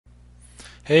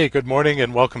Hey, good morning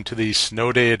and welcome to the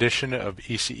snow day edition of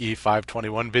ECE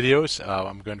 521 videos.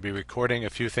 I'm going to be recording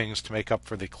a few things to make up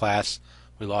for the class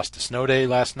we lost to snow day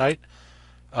last night.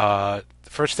 The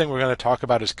first thing we're going to talk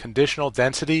about is conditional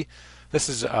density. This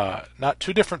is not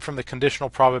too different from the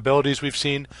conditional probabilities we've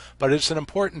seen, but it's an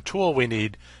important tool we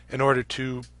need in order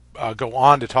to go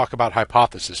on to talk about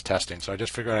hypothesis testing. So I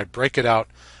just figured I'd break it out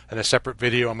in a separate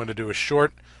video. I'm going to do a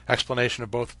short explanation of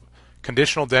both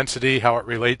conditional density, how it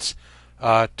relates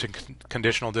to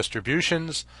conditional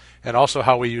distributions, and also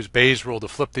how we use Bayes' rule to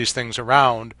flip these things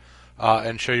around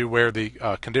and show you where the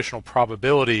conditional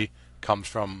probability comes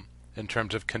from in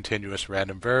terms of continuous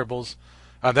random variables.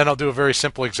 Then I'll do a very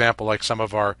simple example like some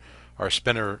of our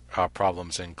spinner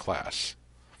problems in class.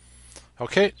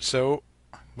 Okay, so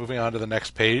moving on to the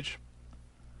next page.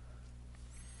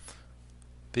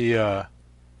 The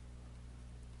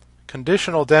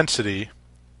conditional density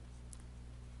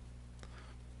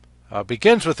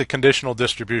begins with the conditional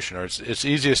distribution, or it's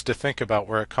easiest to think about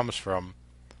where it comes from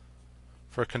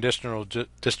for a conditional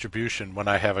distribution when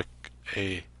I have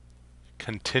a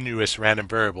continuous random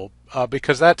variable,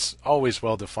 because that's always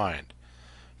well defined.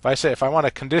 If I want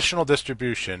a conditional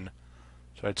distribution,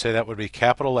 so I'd say that would be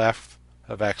capital F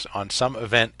of x on some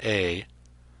event A,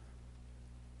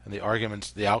 and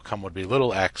the outcome would be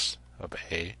little x of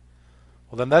A.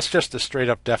 Well, then that's just a straight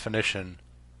up definition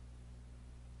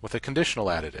with a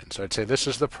conditional added in. So I'd say this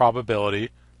is the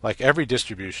probability, like every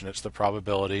distribution, it's the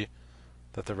probability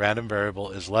that the random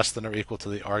variable is less than or equal to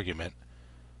the argument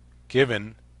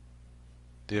given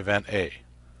the event A.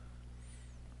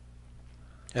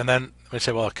 And then we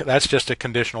say, well, that's just a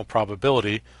conditional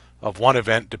probability of one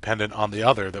event dependent on the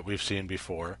other that we've seen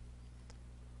before.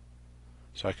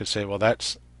 So I could say, well,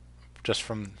 that's just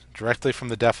directly from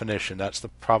the definition, that's the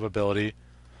probability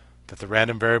that the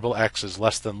random variable x is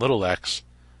less than little x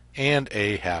and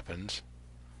A happens,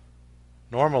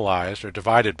 normalized or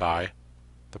divided by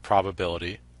the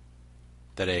probability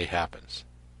that A happens.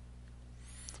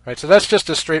 Right, so that's just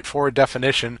a straightforward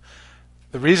definition.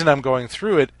 The reason I'm going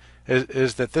through it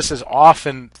is that this is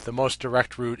often the most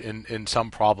direct route in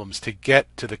some problems to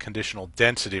get to the conditional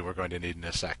density we're going to need in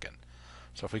a second.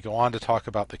 So if we go on to talk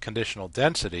about the conditional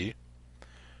density,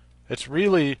 it's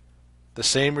really the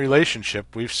same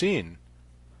relationship we've seen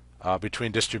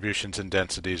between distributions and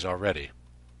densities already.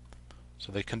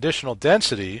 So the conditional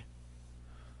density,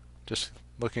 just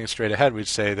looking straight ahead, we'd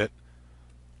say that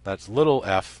that's little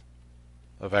f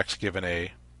of x given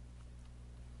A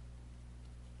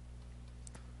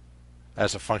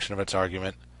as a function of its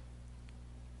argument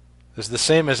is the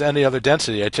same as any other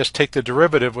density. I just take the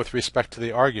derivative with respect to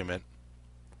the argument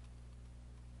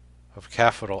of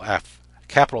capital F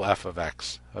of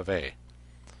x of A.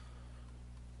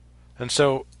 And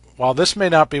so while this may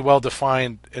not be well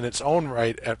defined in its own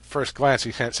right at first glance,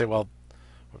 you can't say, well,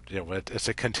 it's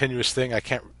a continuous thing. I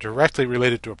can't directly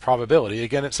relate it to a probability.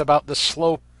 Again, it's about the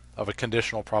slope of a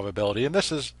conditional probability, and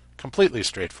this is completely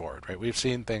straightforward, right? We've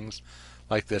seen things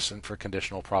like this for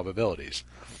conditional probabilities.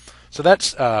 So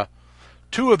that's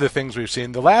two of the things we've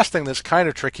seen. The last thing that's kind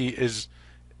of tricky is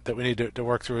that we need to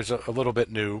work through is a little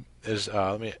bit new. Is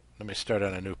let me start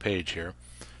on a new page here.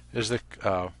 Is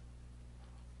the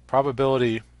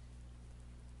probability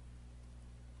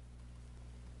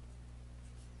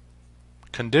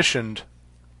conditioned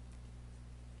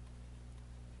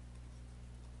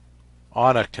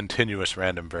on a continuous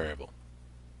random variable.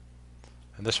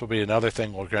 And this will be another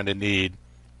thing we're going to need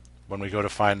when we go to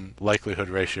find likelihood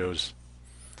ratios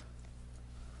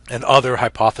and other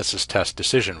hypothesis test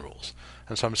decision rules.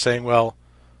 And so I'm saying, well,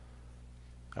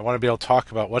 I want to be able to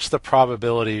talk about what's the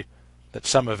probability that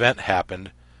some event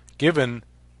happened given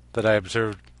that I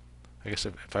observed. I guess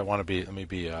if I want to be, let me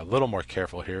be a little more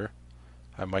careful here.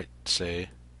 I might say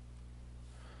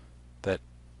that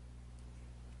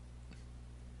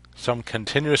some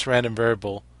continuous random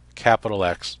variable, capital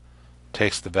X,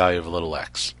 takes the value of little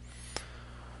x.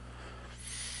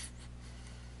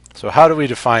 So how do we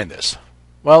define this?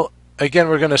 Well, again,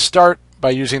 we're going to start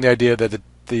by using the idea that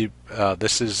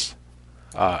this is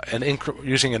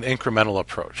using an incremental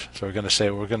approach. So we're going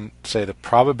to say the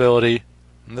probability,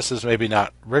 and this is maybe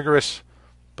not rigorous,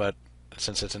 but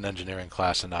since it's an engineering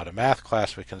class and not a math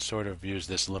class, we can sort of use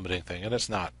this limiting thing, and it's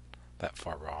not that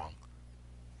far wrong.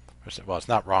 Well, it's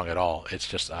not wrong at all. It's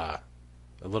just a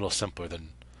little simpler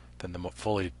than the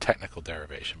fully technical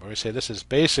derivation. But we say this is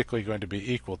basically going to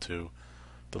be equal to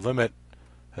the limit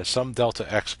as some delta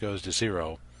x goes to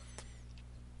 0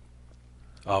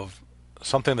 of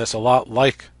something that's a lot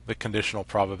like the conditional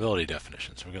probability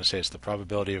definition. So we're going to say it's the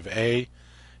probability of A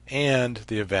and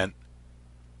the event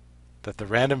that the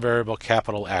random variable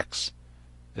capital X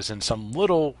is in some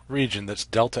little region that's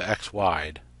delta x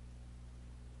wide.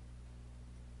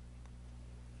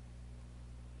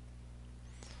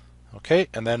 Okay,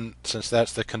 and then since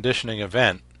that's the conditioning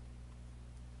event,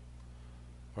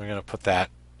 we're going to put that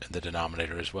in the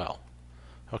denominator as well.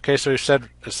 Okay, so we've said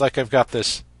it's like I've got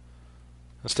this,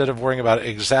 instead of worrying about it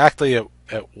exactly at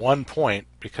one point,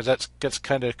 because that gets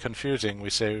kind of confusing,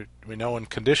 we know in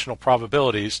conditional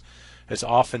probabilities it's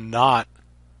often not,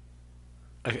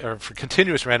 or for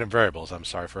continuous random variables,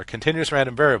 for a continuous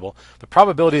random variable, the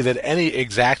probability that any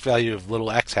exact value of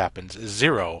little x happens is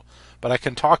 0, but I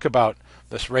can talk about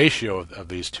this ratio of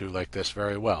these two like this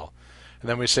very well. And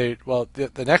then we say, well,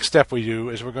 the next step we do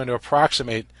is we're going to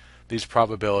approximate these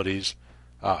probabilities.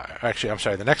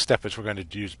 The next step is we're going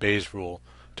to use Bayes' rule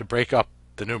to break up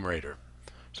the numerator.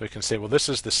 So we can say, well, this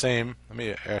is the same. I'm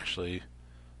going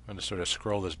to sort of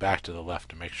scroll this back to the left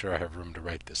to make sure I have room to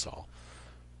write this all.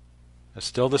 It's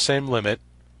still the same limit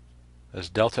as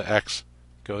delta x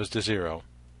goes to 0.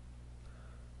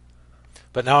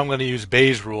 But now I'm going to use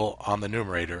Bayes' rule on the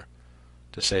numerator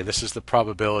to say this is the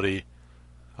probability,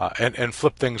 and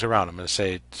flip things around. I'm going to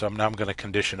say, so now I'm going to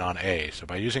condition on A. So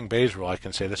by using Bayes' rule, I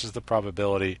can say this is the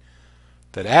probability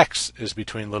that x is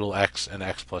between little x and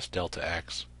x plus delta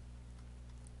x,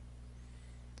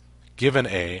 given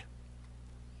A,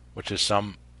 which is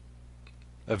some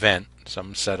event,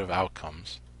 some set of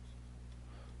outcomes,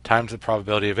 times the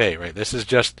probability of A, right?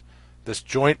 This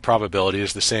joint probability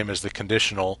is the same as the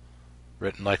conditional,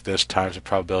 written like this, times the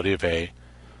probability of A.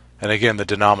 And again, the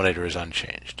denominator is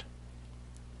unchanged.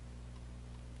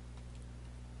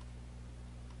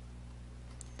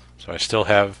 So I still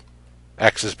have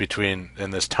x is between,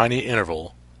 in this tiny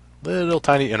interval, little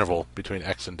tiny interval between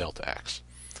x and delta x.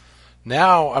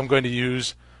 Now I'm going to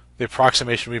use the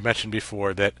approximation we mentioned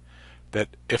before, that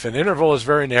if an interval is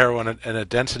very narrow and a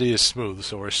density is smooth,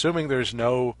 so we're assuming there's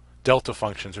no delta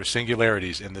functions or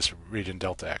singularities in this region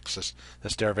delta x.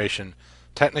 This derivation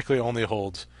technically only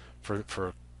holds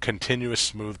for continuous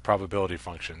smooth probability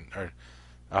function, or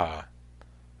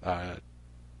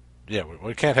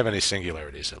we can't have any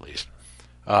singularities at least.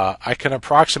 I can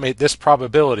approximate this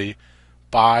probability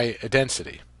by a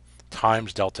density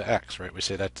times delta x, right? We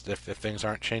say that if things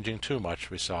aren't changing too much,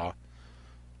 we saw,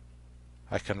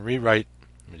 I can rewrite,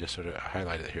 let me just sort of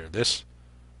highlight it here, this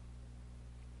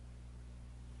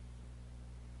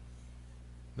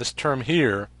term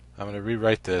here, I'm going to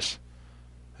rewrite this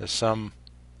as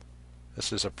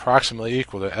this is approximately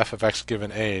equal to f of x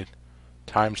given A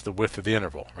times the width of the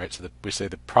interval, right? So we say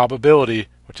the probability,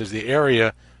 which is the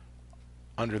area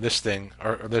under this thing,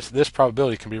 or this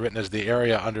probability can be written as the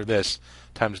area under this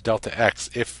times delta x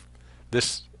if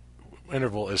this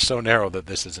interval is so narrow that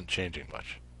this isn't changing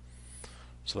much.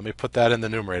 So let me put that in the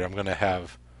numerator. I'm going to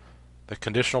have the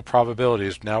conditional probability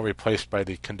is now replaced by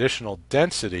the conditional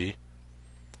density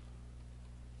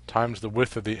times the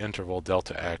width of the interval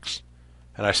delta x,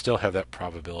 and I still have that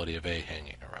probability of A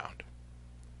hanging around.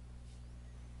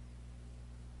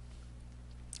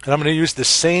 And I'm going to use the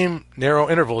same narrow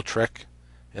interval trick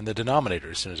in the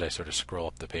denominator as soon as I sort of scroll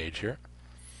up the page here.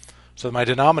 So my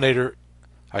denominator,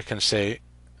 I can say,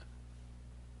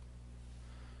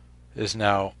 is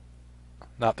now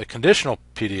not the conditional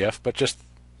PDF, but just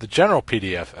the general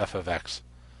PDF f of x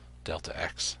delta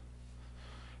x.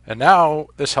 And now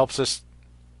this helps us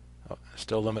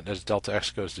still limit as delta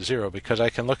x goes to 0, because I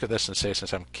can look at this and say,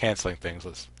 since I'm canceling things,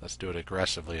 let's do it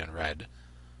aggressively in red.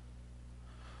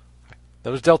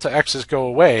 Those delta x's go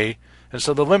away, and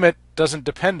so the limit doesn't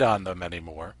depend on them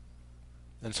anymore.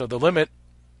 And so the limit,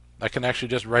 I can actually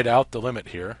just write out the limit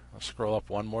here. I'll scroll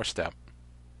up one more step.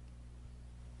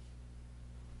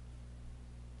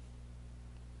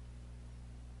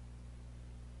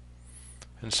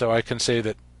 And so I can say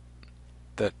that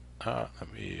let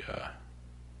me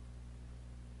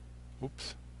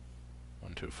oops,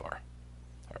 one too far.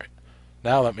 All right.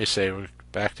 Now let me say, we're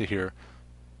back to here.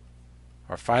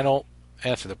 Our final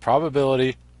answer, the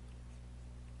probability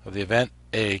of the event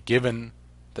A given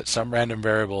that some random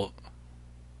variable,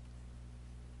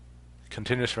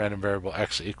 continuous random variable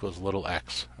x equals little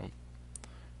x,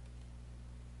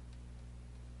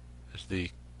 is the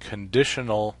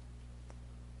conditional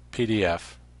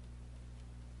PDF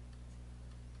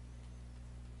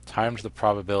times the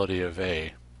probability of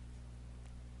A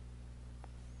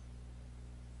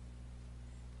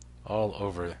all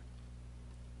over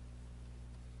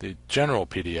the general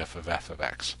PDF of f of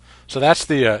x. So that's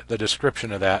the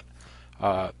description of that.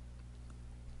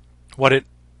 What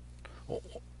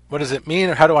does it mean,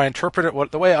 or how do I interpret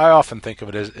it? The way I often think of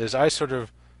it is I sort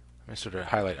of, let me sort of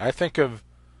highlight. I think of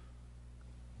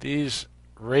these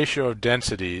ratio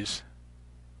densities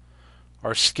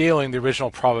are scaling the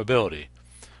original probability.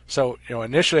 So,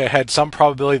 initially I had some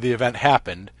probability the event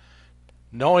happened.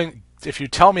 Knowing, if you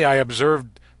tell me I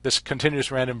observed this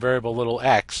continuous random variable little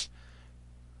x,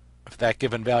 of that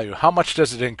given value, how much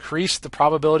does it increase the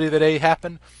probability that A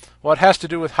happened? Well, it has to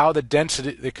do with how the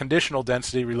density, the conditional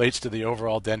density, relates to the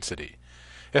overall density.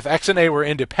 If x and A were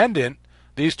independent,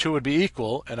 these two would be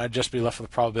equal, and I'd just be left with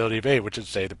the probability of A, which would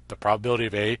say the probability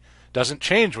of A doesn't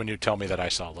change when you tell me that I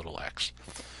saw little x.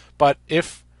 But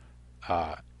if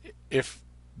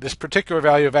this particular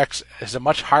value of x is a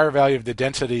much higher value of the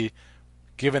density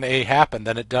given A happened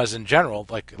than it does in general,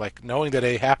 like knowing that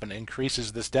A happened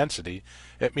increases this density,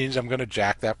 it means I'm going to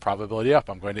jack that probability up.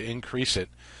 I'm going to increase it.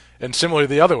 And similarly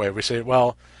the other way, we say,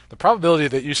 well, the probability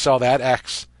that you saw that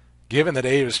x, given that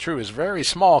A is true, is very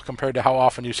small compared to how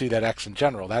often you see that x in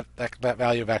general. That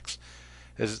value of x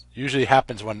usually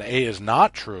happens when A is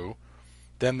not true.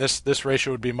 Then this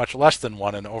ratio would be much less than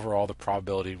 1, and overall the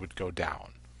probability would go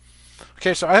down.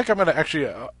 Okay, so I think I'm going to actually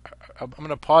I'm going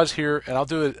to pause here, and I'll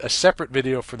do a separate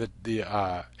video for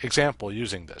the example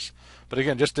using this. But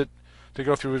again, just to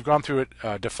go through, we've gone through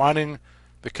it. Defining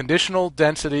the conditional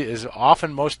density is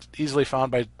often most easily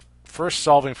found by first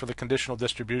solving for the conditional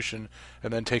distribution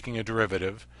and then taking a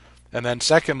derivative. And then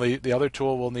secondly, the other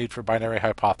tool we'll need for binary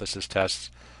hypothesis tests,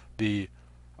 the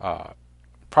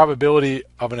probability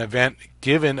of an event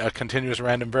given a continuous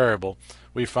random variable,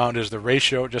 we found is the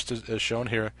ratio, just as shown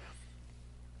here.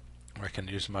 I can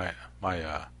use my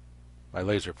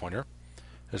laser pointer,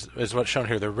 is what's shown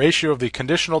here. The ratio of the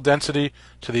conditional density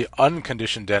to the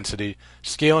unconditioned density,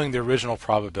 scaling the original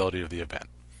probability of the event.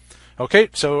 Okay,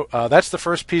 so that's the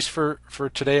first piece for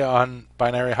today on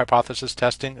binary hypothesis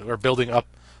testing, or building up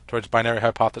towards binary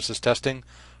hypothesis testing.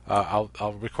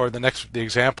 I'll record the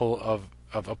example of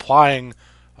applying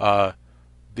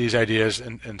these ideas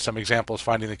and some examples,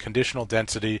 finding the conditional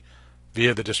density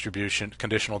via the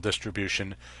conditional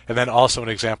distribution, and then also an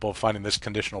example of finding this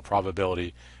conditional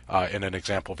probability in an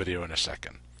example video in a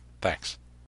second. Thanks.